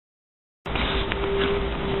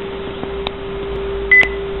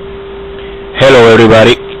Hello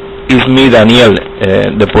everybody, it's me Daniel,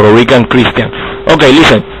 the Puerto Rican Christian. Okay,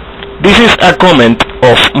 listen, this is a comment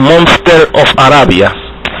of Monster of Arabia.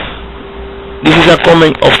 This is a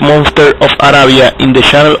comment of Monster of Arabia in the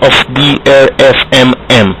channel of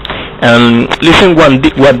DRFMM. And listen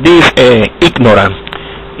what this ignorant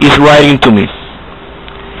is writing to me.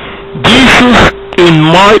 Jesus in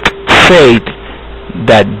Mark said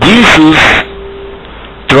that Jesus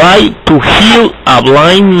tried to heal a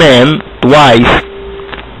blind man twice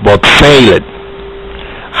but failed.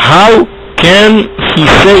 How can he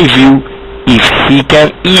save you if he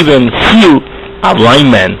can even heal a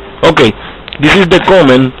blind man? Okay, this is the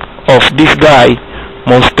comment of this guy,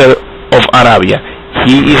 Monster of Arabia.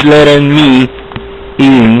 He is letting me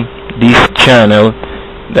in this channel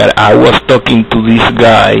that I was talking to this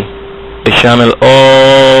guy, the channel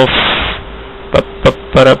of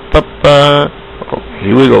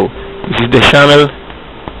here we go. This is the channel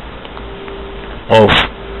of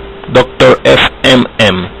Dr.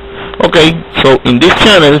 FMM. Okay, so in this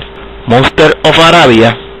channel, Monster of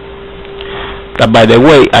Arabia, that by the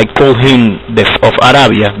way I call him the of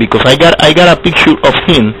Arabia because I got a picture of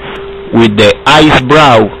him with the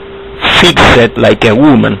eyebrow fixed like a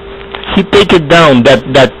woman. He take it down that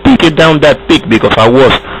pic because I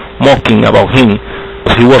was mocking about him.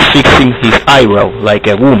 He was fixing his eyebrow like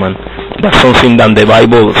a woman. That's something that the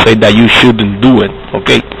Bible said that you shouldn't do it,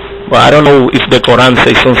 okay? But I don't know if the Quran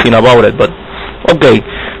says something about it, but okay.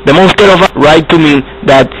 The Monster of write to me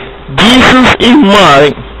that Jesus in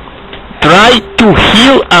Mark tried to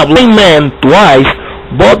heal a blind man twice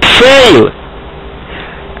but failed.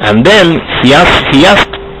 And then he asked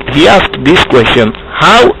this question: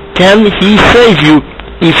 how can he save you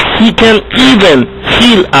if he can even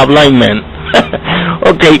heal a blind man?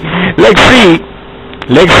 Okay, let's see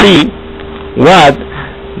what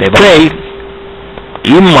they say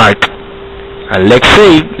in Mark, and let's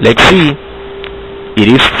see it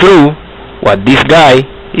is true what this guy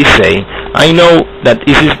is saying. I know that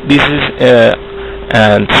this is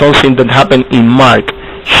something that happened in Mark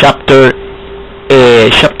chapter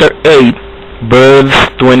 8 verse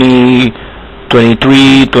 20,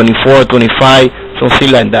 23, 24, 25,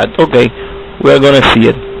 something like that. Okay, we're gonna see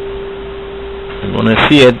it. I'm gonna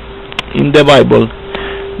see it in the Bible.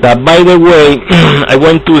 That, by the way, I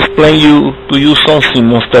want to explain to you something,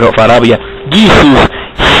 Monster of Arabia. Jesus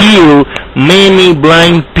healed many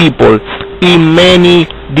blind people in many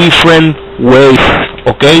different ways,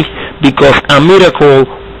 okay? Because a miracle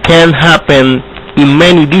can happen in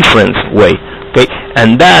many different ways, okay?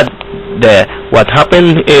 And what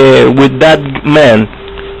happened with that man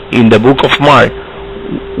in the book of Mark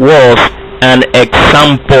was an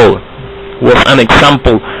example.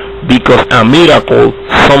 Because a miracle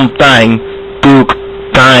sometimes took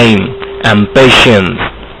time and patience,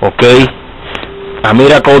 okay? A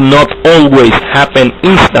miracle not always happen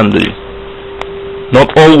instantly.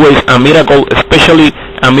 Not always a miracle, especially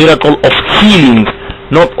a miracle of healing,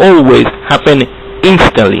 not always happen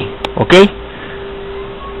instantly, okay?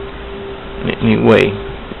 Anyway,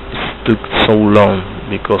 it took so long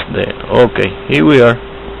because okay, here we are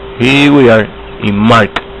in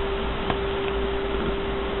Mark.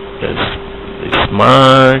 Yes, it's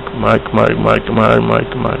Mark.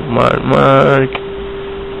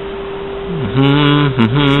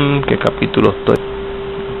 ¿Qué capítulo estoy?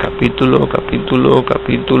 Capítulo.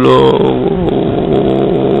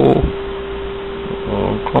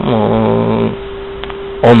 Como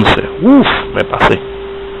 11. Uf, me pasé.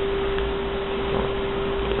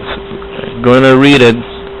 I'm gonna read it.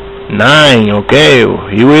 9. Okay,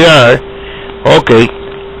 here we are. Okay,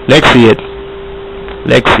 let's see it.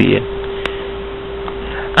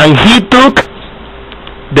 And he took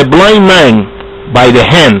the blind man by the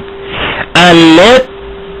hand and led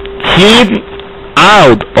him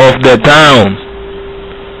out of the town.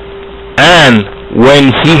 And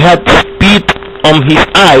when he had spit on his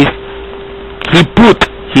eyes, he put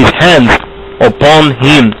his hands upon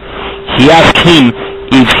him. He asked him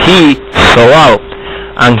if he saw out,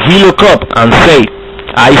 and he looked up and said,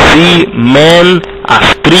 I see men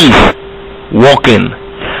as trees walking.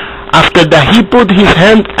 After that, he put his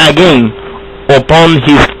hand again upon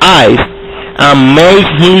his eyes and made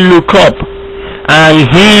him look up, and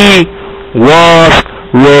he was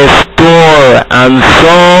restored and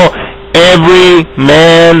saw every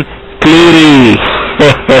man clearly.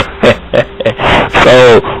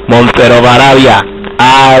 So, Monster of Arabia,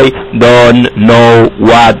 I don't know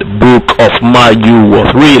what book of Mark you was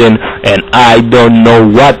reading, and I don't know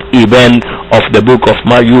what event of the book of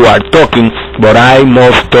Mark you are talking, but I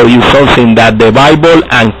must tell you something, that the Bible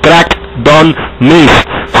and crack don't miss.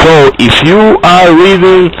 So if you are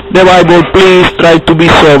reading the Bible, please try to be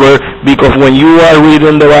sober, because when you are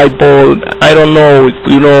reading the Bible, I don't know,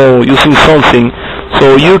 using something,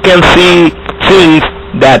 so you can see things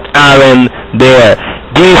that aren't there.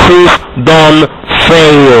 Jesus don't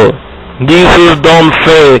fail. Jesus don't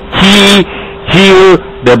fail. He healed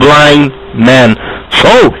the blind man.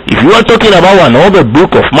 So if you are talking about another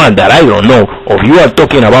book of Mark that I don't know, or you are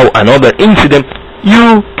talking about another incident,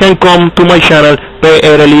 you can come to my channel,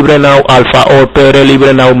 PR Libre Now Alpha, or PR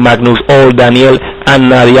Libre Now Magnus, or Daniel and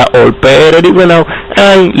Nadia, or PR Libre Now,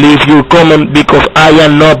 and leave your comment, because I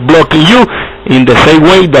am not blocking you in the same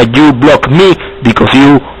way that you block me, because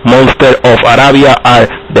you, Monster of Arabia, are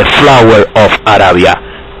the flower of Arabia.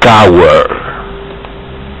 Coward.